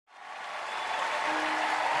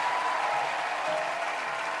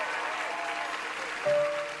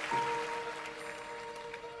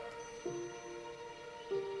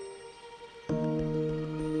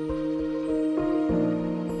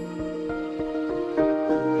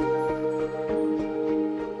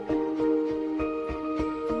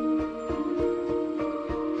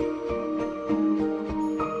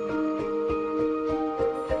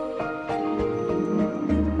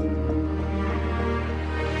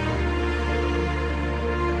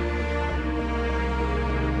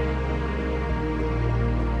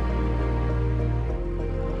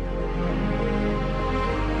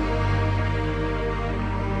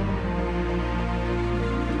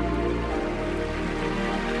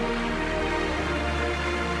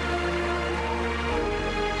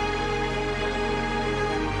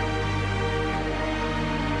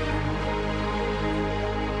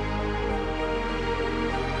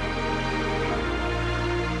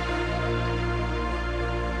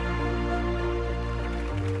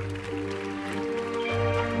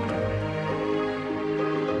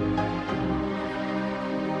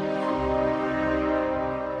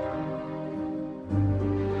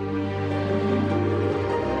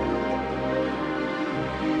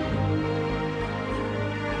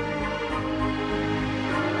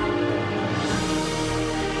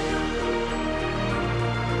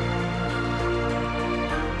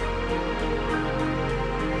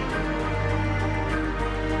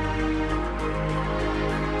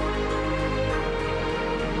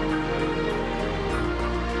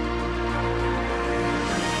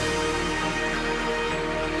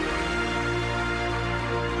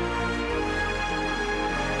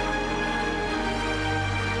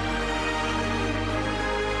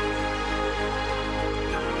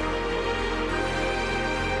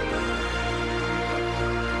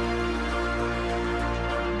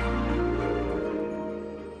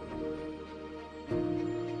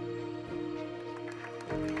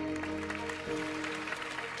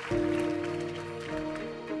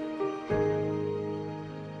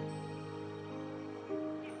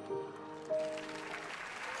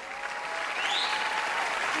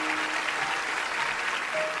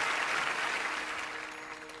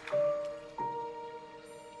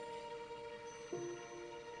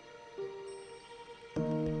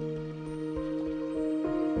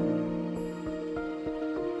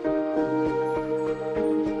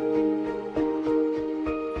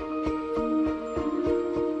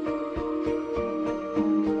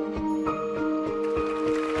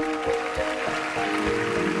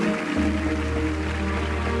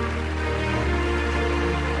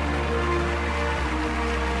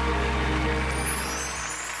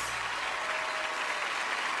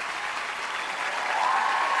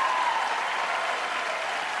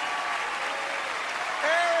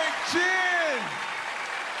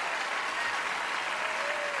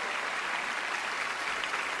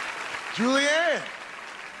Julianne.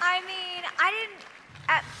 I mean, I didn't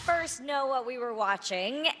at first know what we were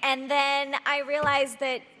watching, and then I realized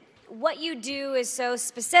that what you do is so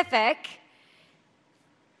specific.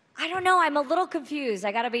 I don't know, I'm a little confused,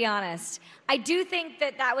 I gotta be honest. I do think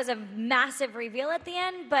that that was a massive reveal at the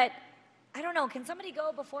end, but I don't know, can somebody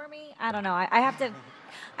go before me? I don't know, I have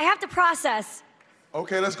to process.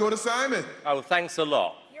 Okay, let's go to Simon. Oh, thanks a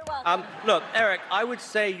lot. You're welcome. Look, Eric, I would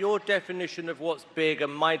say your definition of what's big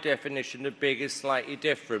and my definition of big is slightly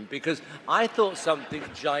different, because I thought something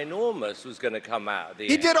ginormous was going to come out of the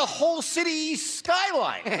He end. did a whole city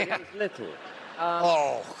skyline. It was little.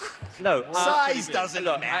 No, No. size doesn't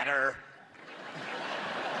look, matter.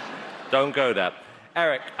 Don't go there.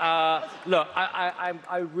 Eric, look,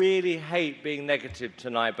 I really hate being negative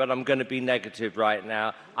tonight, but I'm going to be negative right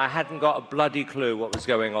now. I hadn't got a bloody clue what was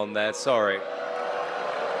going on there. Sorry.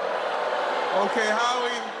 Okay, Howie.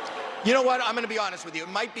 You know what? I'm going to be honest with you. It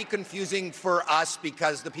might be confusing for us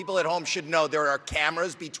because the people at home should know there are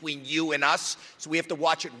cameras between you and us, so we have to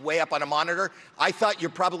watch it way up on a monitor. I thought you're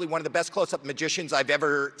probably one of the best close-up magicians I've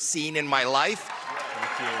ever seen in my life.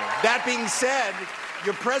 Thank you. That being said,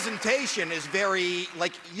 your presentation is very,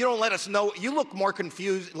 like, you don't let us know. You look more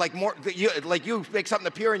confused, like you make something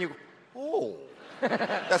appear and you go, oh.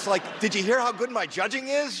 That's like, did you hear how good my judging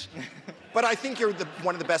is? But I think you're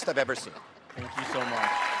one of the best I've ever seen. Thank you so much.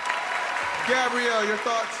 Gabrielle, your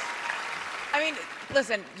thoughts? I mean,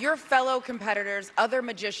 listen, your fellow competitors, other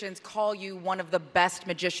magicians call you one of the best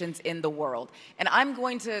magicians in the world. And I'm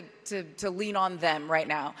going to lean on them right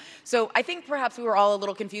now. So I think perhaps we were all a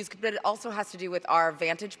little confused, but it also has to do with our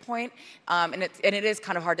vantage point. And it is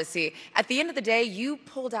kind of hard to see. At the end of the day, you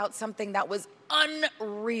pulled out something that was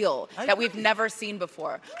unreal, that we've never seen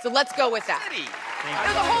before. So let's go with that. City. Thank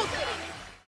There's a whole city.